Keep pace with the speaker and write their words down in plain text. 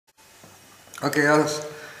Okay,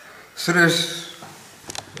 Suresh.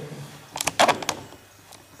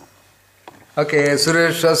 Okay,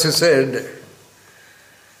 Suresh, as you said,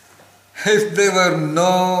 if there were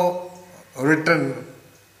no written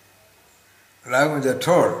language at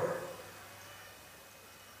all,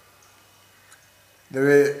 the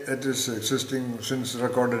way it is existing since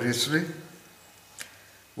recorded history,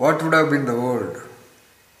 what would have been the world?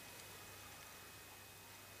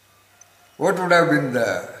 What would have been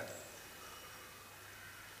the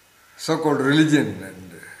so-called religion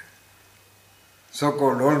and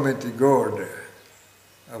so-called Almighty God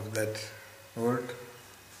of that world?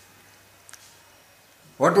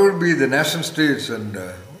 What would be the nation states and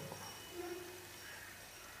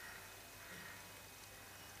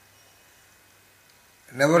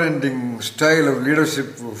never-ending style of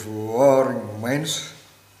leadership of warring minds?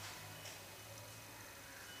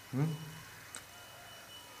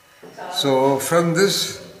 So from this,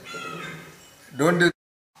 don't you?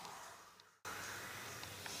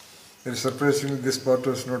 Very surprisingly, this part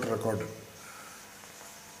was not recorded.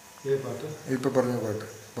 ഇപ്പൊ പറഞ്ഞ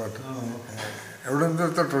പാട്ട് എവിടെ നിന്ന്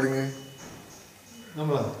തുടങ്ങി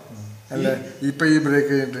അല്ല ഇപ്പൊ ഈ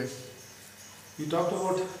break കഴിഞ്ഞിട്ട് You talked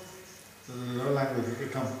about language. Okay,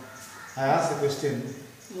 come. I asked a question.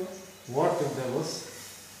 What if there was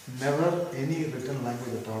never any written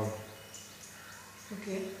language at all?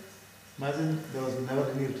 Okay. Imagine there was never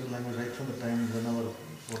any written language right from the time whenever.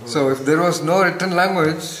 So if there was no written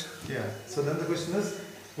language. Yeah. So then the question is,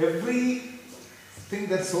 everything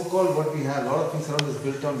that so-called what we have, a lot of things around is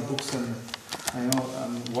built on books and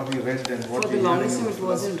what we read and what we. For the longest time it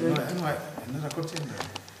wasn't written.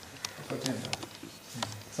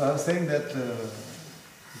 So I was saying that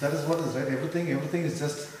that is what is right. Everything is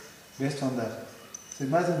just based on that. So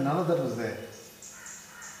imagine none of that was there.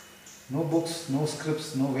 No books, no scripts,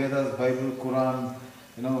 no Vedas, Bible, Quran,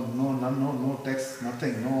 no text,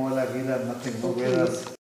 nothing, no Veda, nothing, no Vedas.